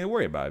have anything to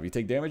worry about. If you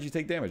take damage, you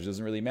take damage. It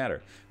doesn't really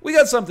matter. We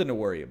got something to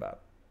worry about.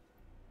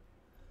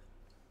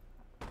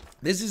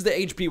 This is the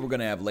HP we're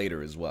going to have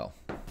later as well.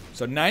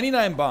 So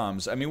 99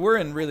 bombs. I mean, we're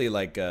in really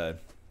like a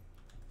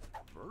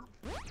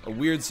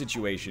weird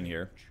situation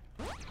here.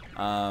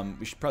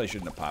 We probably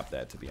shouldn't have popped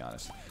that, to be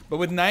honest. But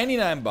with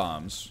 99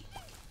 bombs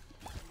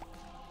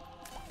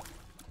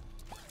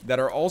that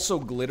are also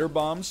glitter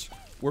bombs,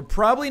 we're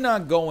probably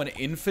not going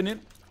infinite,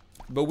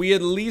 but we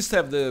at least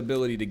have the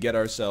ability to get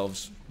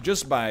ourselves,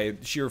 just by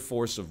sheer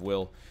force of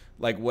will,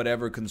 like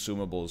whatever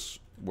consumables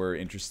we're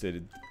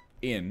interested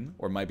in,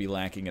 or might be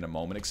lacking in a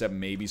moment, except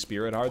maybe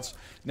spirit hearts.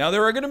 Now,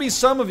 there are going to be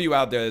some of you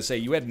out there that say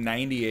you had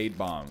 98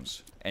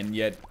 bombs, and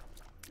yet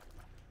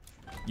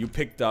you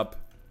picked up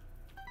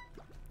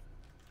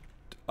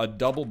a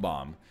double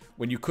bomb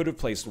when you could have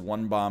placed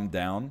one bomb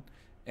down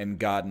and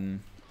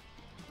gotten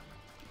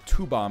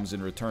 2 bombs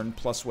in return,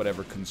 plus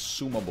whatever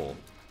consumable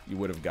you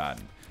would have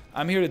gotten.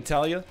 I'm here to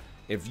tell you,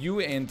 if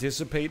you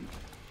anticipate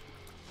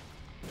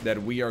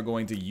that we are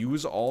going to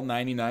use all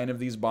 99 of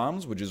these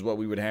bombs, which is what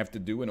we would have to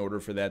do in order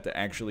for that to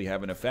actually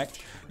have an effect,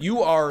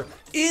 you are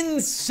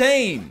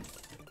insane!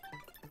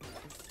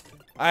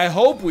 I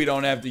hope we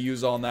don't have to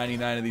use all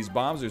 99 of these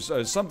bombs,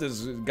 or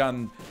something's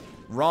gone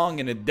wrong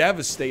in a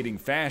devastating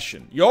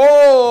fashion.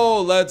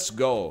 Yo, let's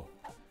go.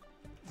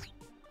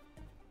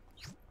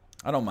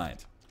 I don't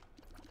mind.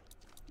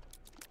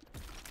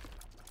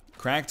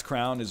 Cracked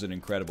Crown is an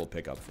incredible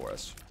pickup for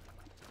us.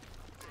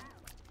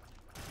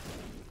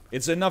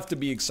 It's enough to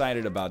be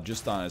excited about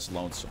just on its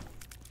lonesome.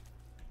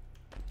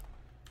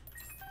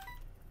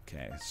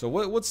 Okay, so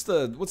what's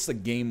the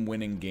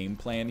game-winning game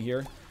plan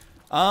here?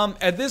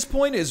 At this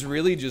point is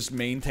really just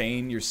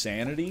maintain your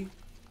sanity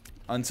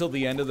until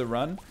the end of the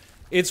run.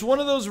 It's one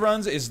of those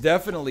runs, it's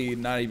definitely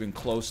not even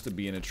close to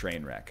being a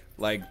train wreck.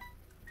 Like,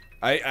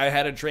 I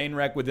had a train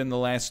wreck within the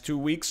last 2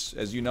 weeks,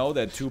 as you know,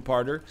 that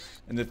two-parter.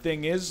 And the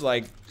thing is,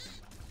 like,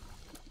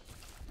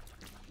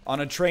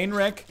 on a train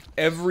wreck,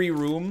 every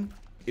room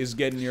is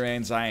getting your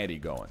anxiety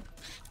going.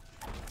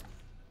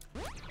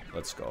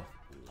 Let's go.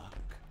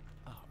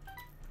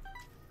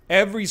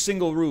 Every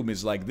single room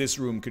is like, this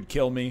room could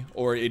kill me,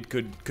 or it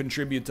could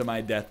contribute to my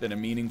death in a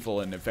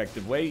meaningful and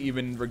effective way,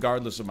 even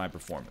regardless of my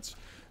performance.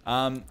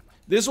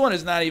 This one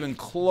is not even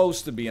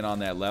close to being on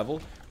that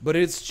level, but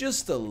it's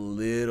just a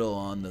little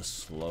on the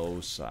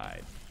slow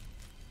side.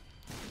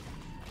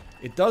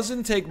 It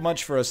doesn't take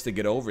much for us to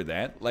get over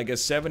that. Like a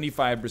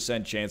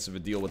 75% chance of a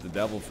deal with the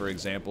devil, for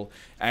example,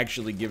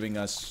 actually giving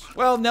us...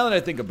 Well, now that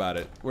I think about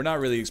it, we're not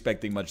really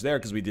expecting much there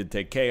because we did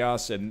take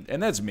chaos, and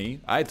that's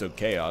me. I took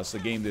chaos. The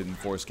game didn't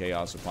force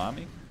chaos upon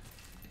me.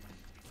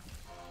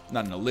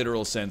 Not in a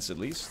literal sense, at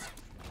least.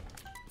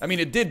 I mean,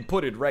 it did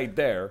put it right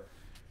there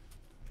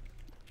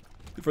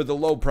for the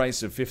low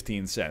price of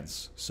 15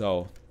 cents.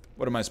 So,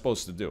 what am I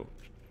supposed to do?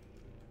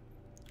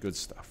 Good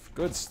stuff.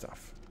 Good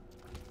stuff.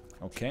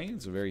 Okay,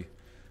 it's a very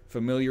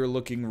familiar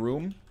looking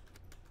room.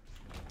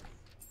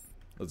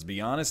 Let's be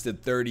honest, at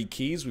 30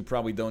 keys, we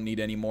probably don't need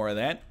any more of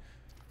that.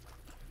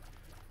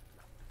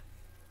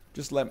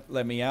 Just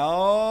let me out.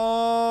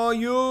 Oh,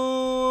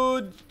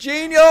 you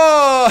genius!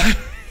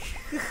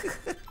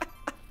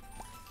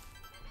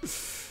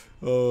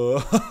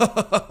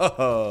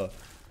 Oh.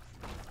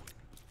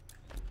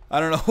 I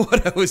don't know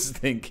what I was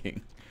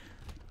thinking.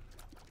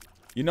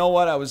 You know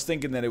what? I was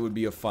thinking that it would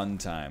be a fun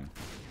time.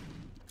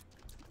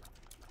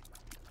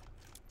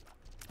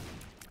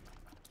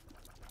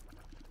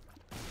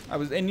 I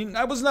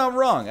was not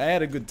wrong. I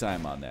had a good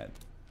time on that.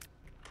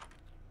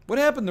 What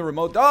happened to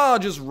remote? Oh,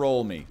 just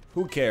roll me.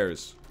 Who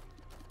cares?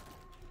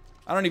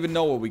 I don't even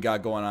know what we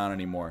got going on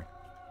anymore.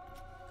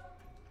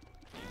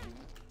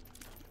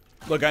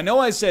 Look, I know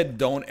I said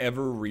don't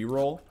ever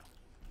reroll.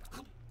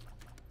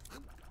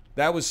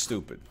 That was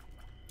stupid.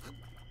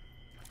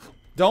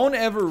 Don't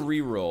ever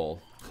reroll.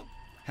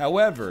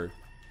 However,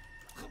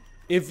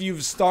 if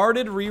you've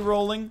started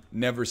rerolling,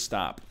 never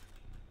stop.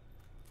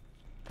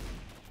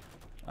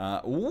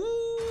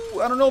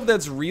 Ooh, I don't know if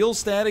that's real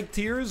static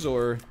tears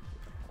or...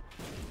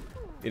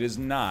 It is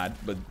not,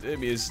 but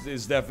it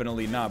is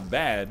definitely not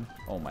bad.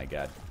 Oh my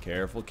god.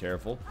 Careful,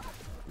 careful.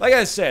 Like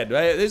I said,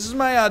 this is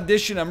my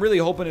audition. I'm really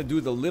hoping to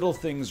do the little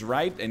things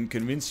right and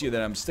convince you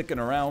that I'm sticking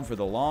around for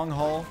the long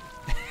haul.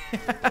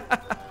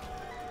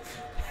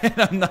 And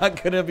I'm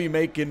not gonna be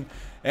making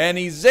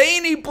any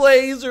zany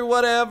plays or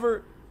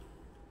whatever.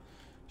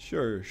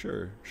 Sure,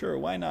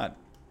 why not?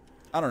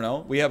 I don't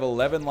know. We have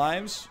 11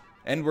 lives.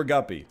 And we're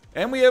Guppy.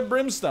 And we have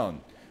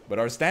Brimstone. But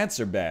our stats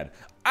are bad.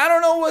 I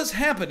don't know what's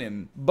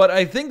happening, but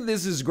I think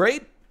this is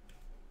great.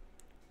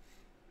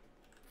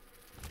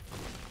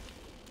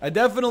 I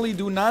definitely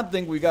do not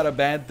think we got a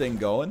bad thing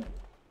going.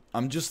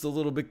 I'm just a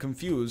little bit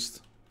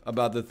confused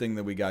about the thing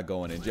that we got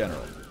going in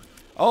general.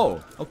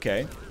 Oh,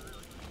 okay.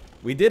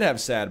 We did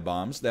have sad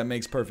bombs. That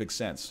makes perfect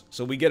sense.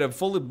 So we get a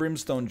full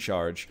Brimstone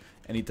charge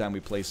anytime we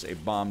place a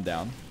bomb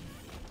down.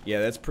 Yeah,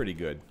 that's pretty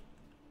good.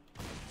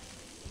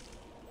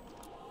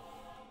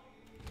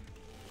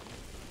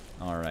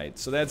 Alright,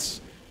 so that's...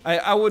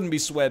 I wouldn't be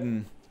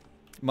sweating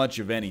much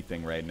of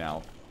anything right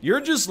now. You're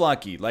just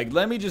lucky. Like,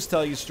 let me just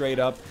tell you straight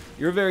up.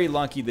 You're very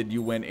lucky that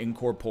you went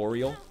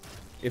incorporeal.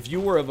 If you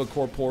were of a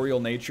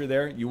corporeal nature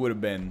there, you would have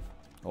been...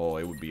 Oh,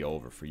 it would be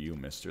over for you,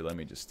 mister. Let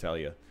me just tell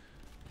you.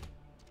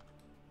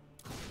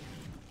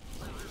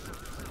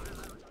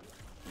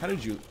 How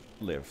did you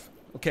live?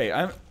 Okay,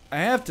 I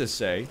have to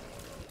say...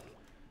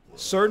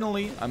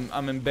 Certainly,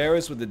 I'm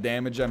embarrassed with the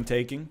damage I'm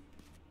taking.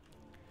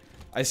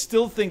 I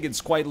still think it's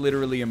quite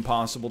literally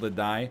impossible to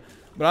die,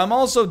 but I'm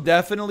also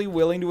definitely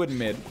willing to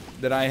admit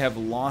that I have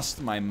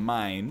lost my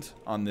mind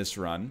on this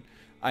run.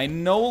 I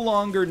no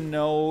longer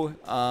know,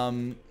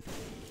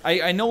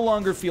 I no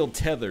longer feel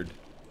tethered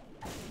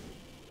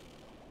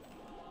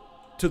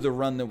to the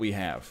run that we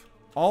have.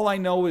 All I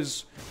know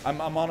is I'm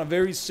on a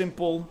very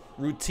simple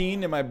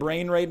routine in my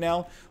brain right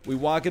now. We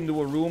walk into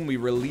a room, we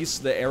release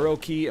the arrow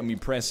key, and we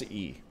press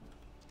E.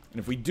 And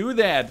if we do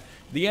that,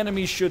 the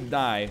enemy should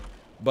die.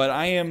 But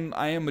I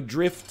am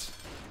adrift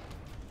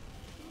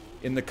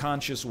in the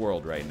conscious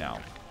world right now.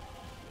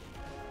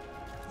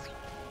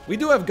 We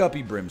do have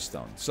Guppy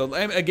Brimstone. So,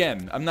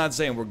 again, I'm not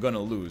saying we're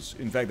gonna lose.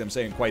 In fact, I'm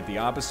saying quite the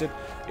opposite.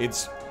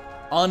 It's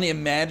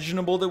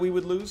unimaginable that we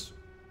would lose.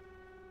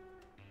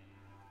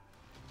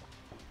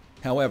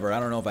 However, I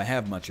don't know if I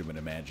have much of an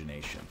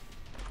imagination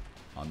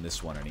on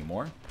this one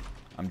anymore.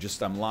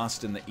 I'm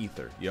lost in the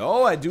ether.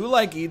 Yo, I do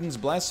like Eden's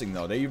Blessing,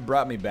 though. You've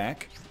brought me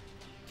back.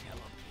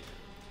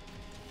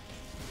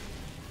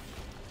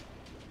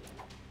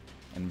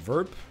 And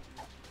Verp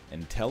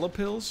and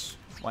Telepills?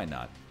 Why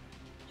not?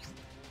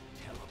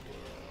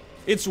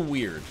 It's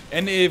weird.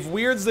 And if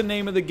weird's the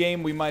name of the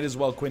game, we might as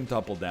well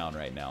quintuple down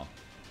right now.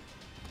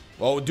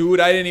 Oh, dude,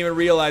 I didn't even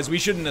realize we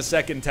shouldn't have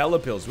second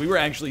Telepills. We were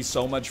actually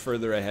so much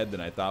further ahead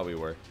than I thought we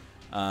were.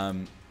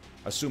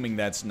 Assuming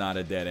that's not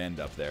a dead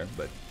end up there,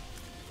 but...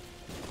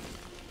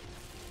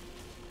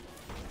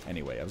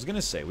 Anyway, I was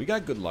gonna say, we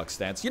got good luck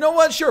stats. You know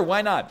what? Sure,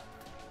 why not?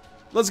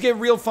 Let's get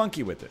real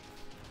funky with it.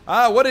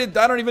 I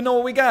don't even know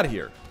what we got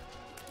here.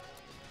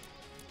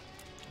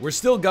 We're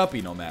still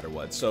guppy no matter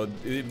what, so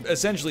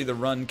essentially the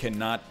run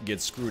cannot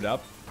get screwed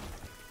up.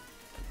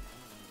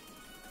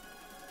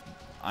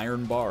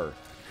 Iron bar.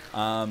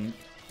 Well,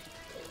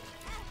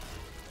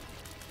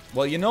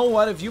 you know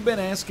what? If you've been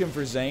asking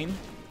for Zane,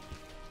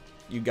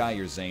 you got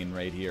your Zane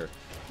right here.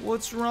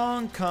 What's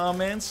wrong,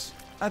 comments?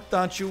 I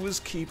thought you was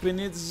keeping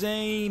it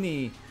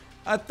zany.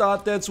 I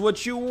thought that's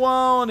what you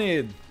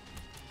wanted.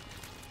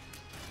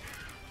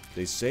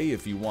 They say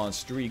if you want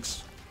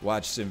streaks,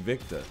 watch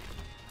Sinvicta.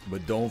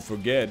 But don't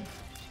forget,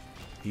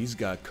 he's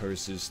got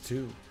curses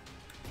too.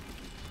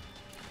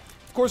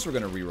 Of course we're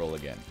going to reroll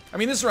again. I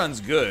mean, this run's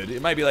good.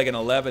 It might be like an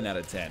 11 out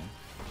of 10.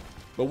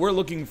 But we're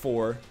looking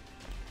for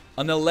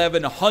an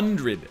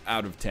 1100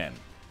 out of 10.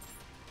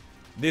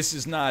 This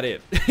is not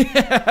it.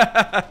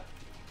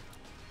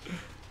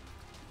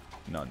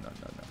 No.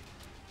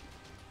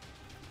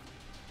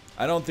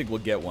 I don't think we'll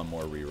get one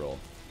more reroll.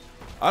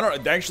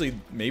 Actually,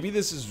 maybe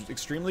this is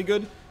extremely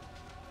good.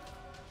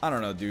 I don't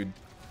know, dude.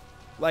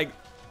 Like,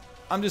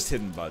 I'm just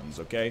hitting buttons,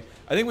 okay?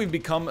 I think we've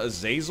become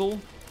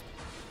Azazel.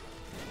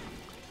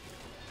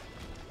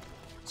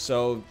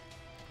 So,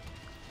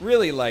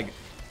 really, like,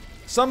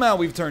 somehow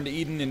we've turned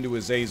Eden into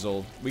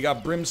Azazel. We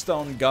got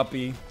Brimstone,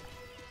 Guppy.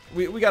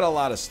 We got a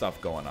lot of stuff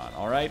going on,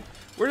 alright?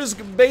 We're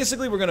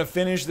going to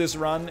finish this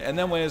run, and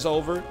then when it's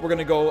over, we're going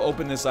to go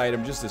open this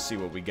item just to see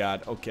what we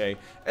got, okay?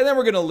 And then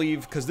we're going to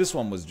leave, because this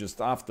one was just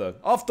off the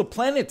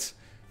planet.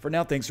 For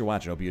now, thanks for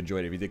watching. I hope you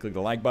enjoyed it. If you did, click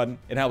the like button.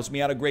 It helps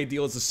me out a great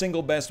deal. It's the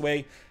single best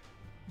way,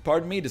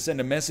 pardon me, to send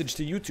a message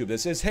to YouTube that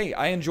says, hey,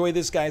 I enjoy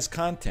this guy's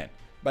content.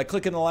 By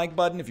clicking the like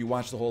button, if you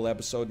watched the whole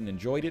episode and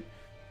enjoyed it,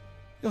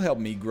 you'll help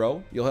me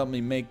grow. You'll help me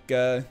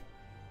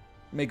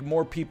make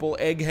more people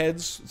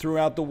eggheads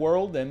throughout the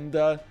world, and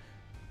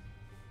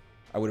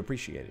I would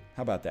appreciate it.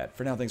 How about that?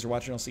 For now, thanks for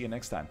watching. I'll see you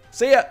next time.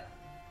 See ya!